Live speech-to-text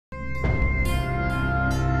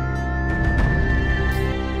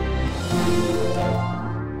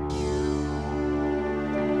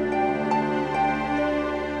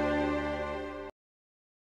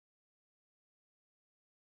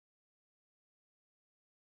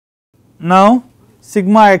Now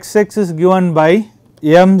sigma xx is given by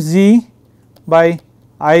mz by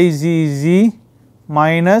izz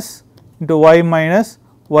minus into y minus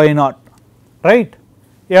y naught, right.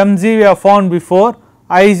 Mz we have found before,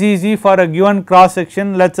 izz for a given cross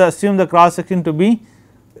section, let us assume the cross section to be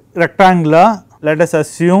rectangular, let us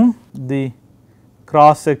assume the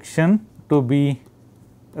cross section to be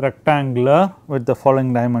rectangular with the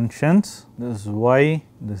following dimensions, this is y,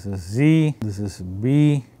 this is z, this is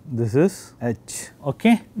b, this is h.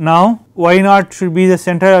 Okay. Now y naught should be the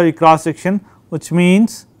center of the cross section, which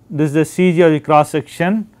means this is the CG of the cross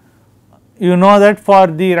section. You know that for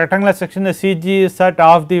the rectangular section the CG is at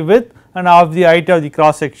half the width and half the height of the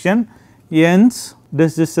cross section, hence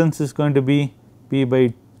this distance is going to be p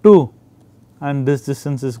by 2 and this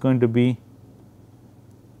distance is going to be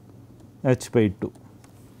h by 2.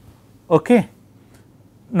 Okay.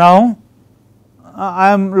 Now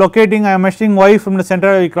I am measuring y from the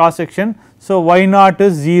center of the cross section. So y naught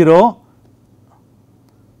is 0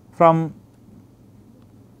 from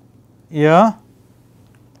here,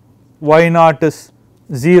 y naught is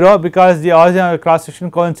 0 because the origin of the cross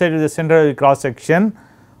section coincides with the center of the cross section.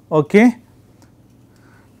 Okay.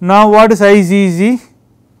 Now what is izz?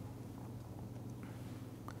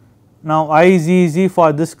 Now izz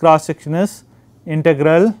for this cross section is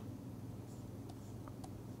integral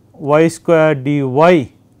y square dy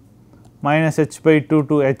minus h by 2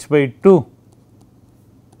 to h by 2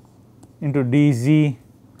 into dz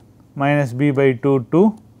minus b by 2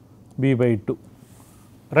 to b by 2,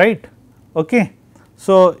 right. Okay.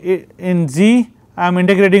 So in z I am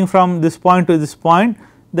integrating from this point to this point,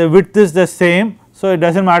 the width is the same, so it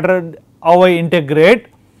does not matter how I integrate.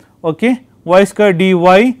 Okay. Y square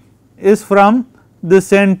dy is from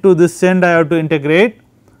this end to this end I have to integrate,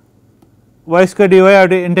 y square dy I have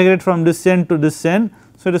to integrate from this end to this end.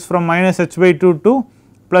 So it is from minus h by 2 to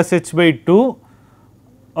plus h by 2.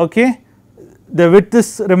 Okay. The width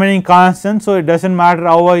is remaining constant, so it does not matter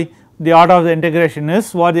how the order of the integration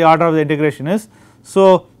is, what the order of the integration is.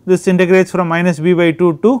 So this integrates from minus b by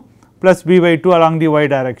 2 to plus b by 2 along the y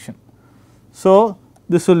direction. So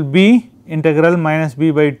this will be integral minus b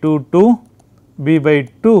by 2 to b by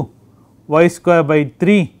 2 y square by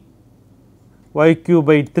 3 y cube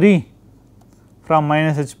by 3 from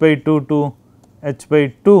minus h by 2 to h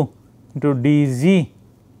by 2 into dz,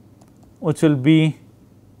 which will be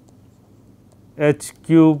h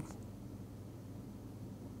cube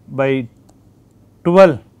by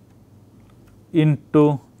 12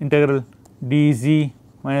 into integral dz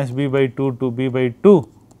minus b by 2 to b by 2,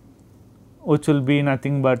 which will be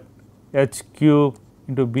nothing but h cube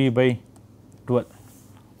into b by 12.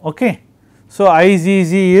 Okay. So izz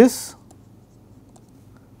is,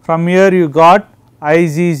 from here you got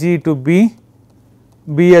izz to be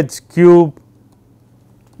bh cube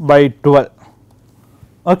by 12.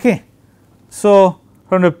 Okay. So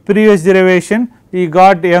from the previous derivation we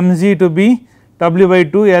got mz to be w by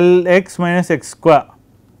 2 Lx minus x square.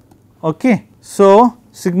 Okay. So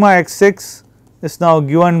sigma xx is now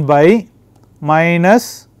given by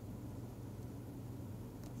minus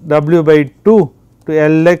w by 2 to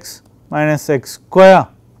Lx minus x square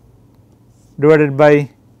divided by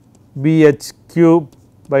bh cube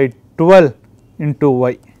by 12 into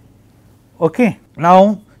y. Okay.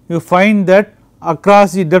 Now you find that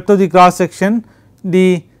across the depth of the cross section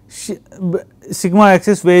the sigma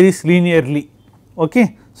axis varies linearly.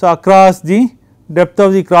 Okay. So across the depth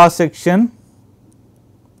of the cross section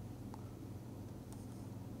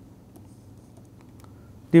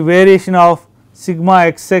the variation of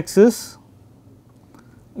sigma xx is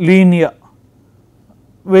linear,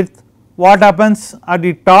 with what happens at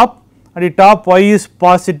the top y is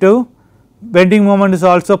positive, bending moment is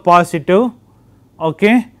also positive.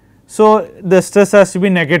 Okay. So the stress has to be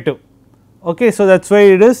negative. Okay. So that is why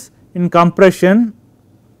it is in compression,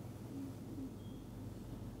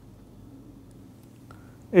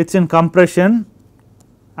 it is in compression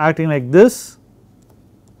acting like this,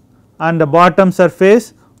 and the bottom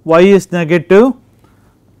surface y is negative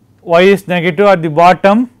at the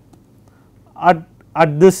bottom,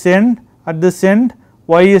 at this end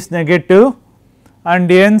y is negative, and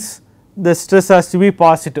hence the stress has to be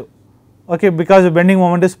positive. Okay, because the bending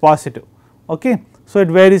moment is positive. Okay. So it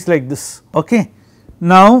varies like this. Okay.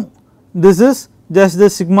 Now this is just the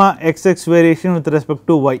sigma xx variation with respect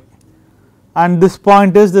to y, and this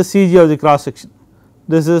point is the CG of the cross section,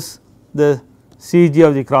 this is the CG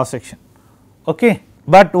of the cross section. Okay.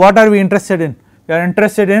 But what are we interested in? We are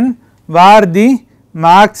interested in where the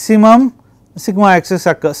maximum sigma xx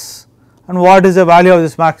occurs, and what is the value of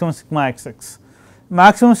this maximum sigma xx.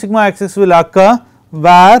 Maximum sigma xx will occur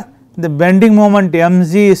where the bending moment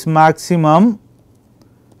mg is maximum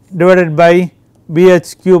divided by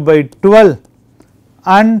bhq by 12,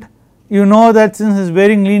 and you know that since it is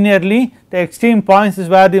varying linearly, the extreme points is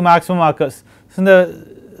where the maximum occurs. So,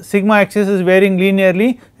 the sigma axis is varying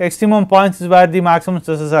linearly, the extremum points is where the maximum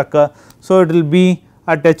stresses occur. So, it will be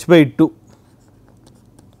at h by 2,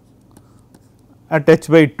 at h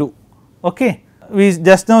by 2. Okay. We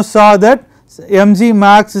just now saw that mg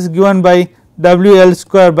max is given by WL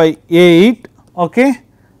square by 8, okay,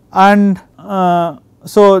 and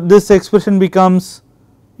so this expression becomes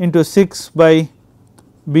into 6 by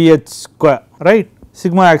BH square, right,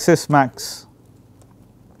 sigma axis max.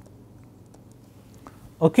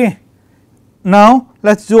 Okay. Now,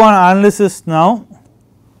 let us do an analysis now.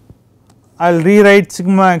 I will rewrite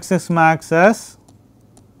sigma axis max as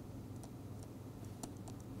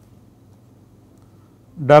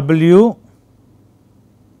W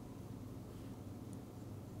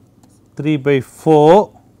 3 by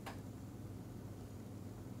 4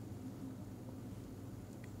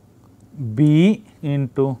 B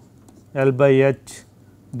into L by H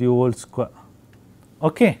the whole square.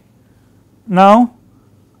 Okay. Now,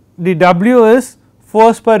 the W is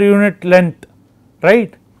force per unit length,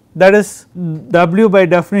 right, that is W by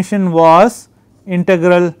definition was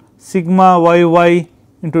integral sigma yy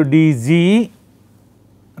into dz,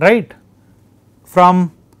 right,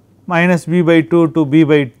 from minus b by 2 to b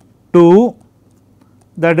by 2,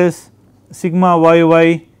 that is sigma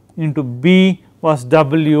yy into b was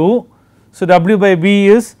W. So, W by b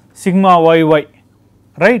is sigma yy,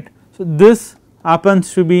 right. So, this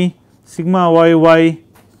happens to be sigma yy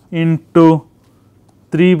into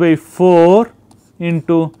 3 by 4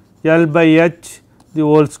 into L by H the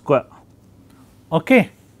whole square.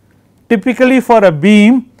 Okay. Typically for a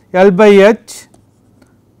beam, L by H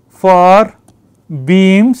for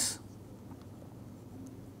beams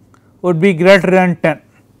would be greater than 10.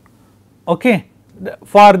 Okay.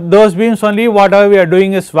 For those beams only whatever we are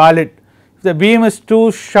doing is valid. If the beam is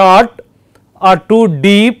too short or too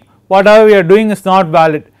deep, whatever we are doing is not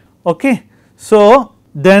valid. Okay. So,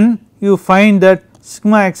 then you find that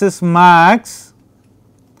sigma axis max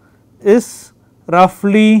is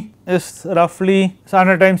roughly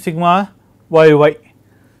 100 times sigma yy.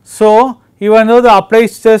 So, even though the applied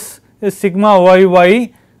stress is sigma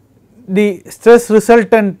yy, the stress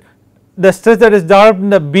resultant, the stress that is developed in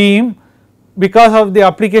the beam because of the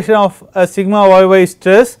application of a sigma yy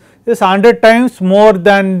stress is 100 times more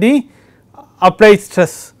than the applied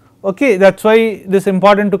stress. Okay, that is why this is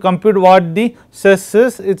important to compute what the stress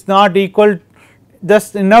is. It is not equal,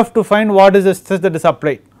 just enough to find what is the stress that is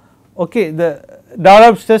applied. Okay, the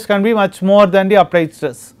developed stress can be much more than the applied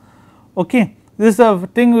stress. Okay, this is a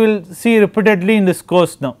thing we will see repeatedly in this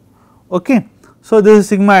course now. Okay, so this is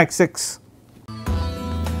sigma xx.